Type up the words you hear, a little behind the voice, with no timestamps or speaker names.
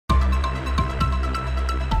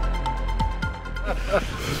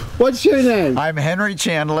What's your name? I'm Henry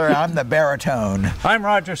Chandler. I'm the baritone. I'm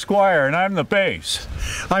Roger Squire, and I'm the bass.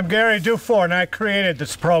 I'm Gary Dufour, and I created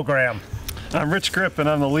this program. I'm Rich Grip, and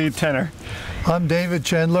I'm the lead tenor. I'm David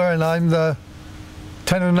Chandler, and I'm the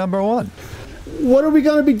tenor number one. What are we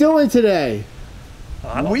going to be doing today?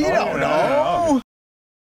 We don't know.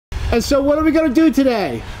 And so what are we going to do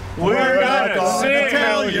today? We're gonna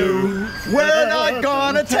tell you. We're not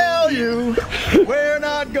gonna tell you. We're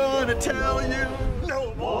not gonna tell you.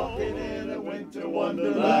 No. Walking in a winter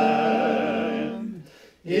wonderland.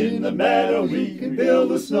 In the meadow we can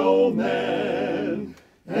build a snowman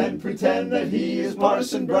and pretend that he is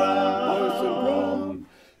Parson Brown.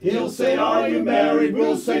 He'll say, "Are you married?"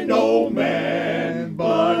 We'll say, "No, man,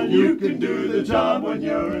 but you can do the job when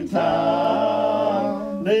you're in town."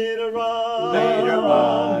 Later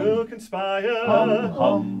on, we'll conspire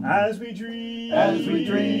as we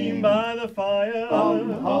dream by the fire,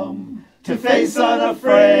 to face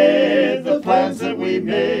unafraid the plans that we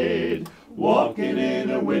made, walking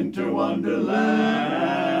in a winter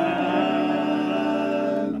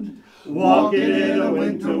wonderland, walking in a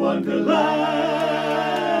winter wonderland.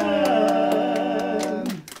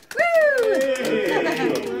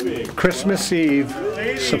 Christmas Eve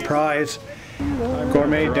surprise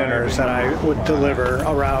gourmet dinners that I would deliver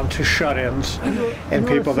around to shut-ins and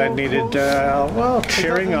people that needed, well,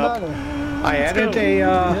 cheering up. I added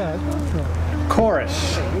a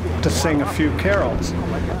chorus to sing a few carols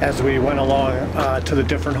as we went along to the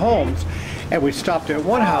different homes. And we stopped at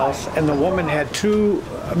one house, and the woman had 2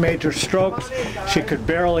 major strokes. She could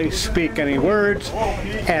barely speak any words,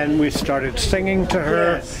 and we started singing to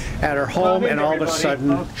her at her home, and all of a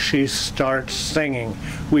sudden she starts singing.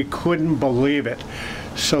 We couldn't believe it.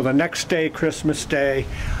 So the next day, Christmas Day,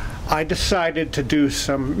 I decided to do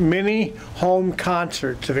some mini home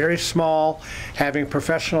concerts, very small, having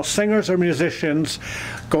professional singers or musicians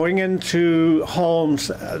going into homes,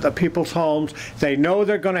 the people's homes. They know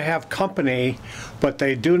they're going to have company, but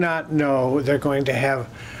they do not know they're going to have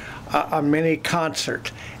a mini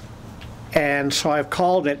concert. And so I've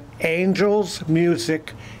called it Angels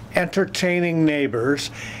Music Entertaining Neighbors,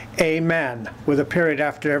 A.M.E.N, with a period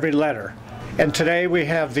after every letter. And today we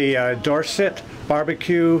have the Dorset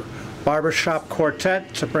Barbecue Barbershop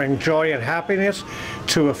Quartet to bring joy and happiness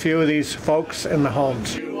to a few of these folks in the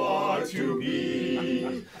homes. You are to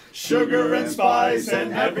be sugar and spice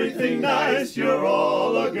and everything nice. You're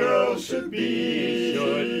all a girl should be.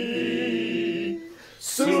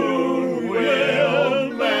 Soon we'll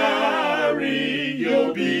marry.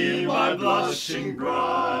 You'll be my blushing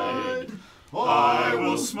bride. I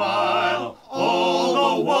will smile all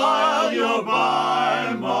the while you're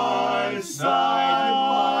by my side.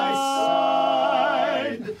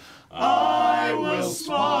 I will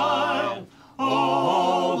smile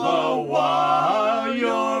all the while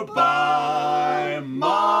you're by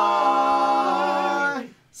my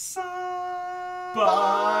side.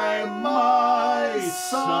 By my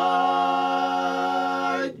side.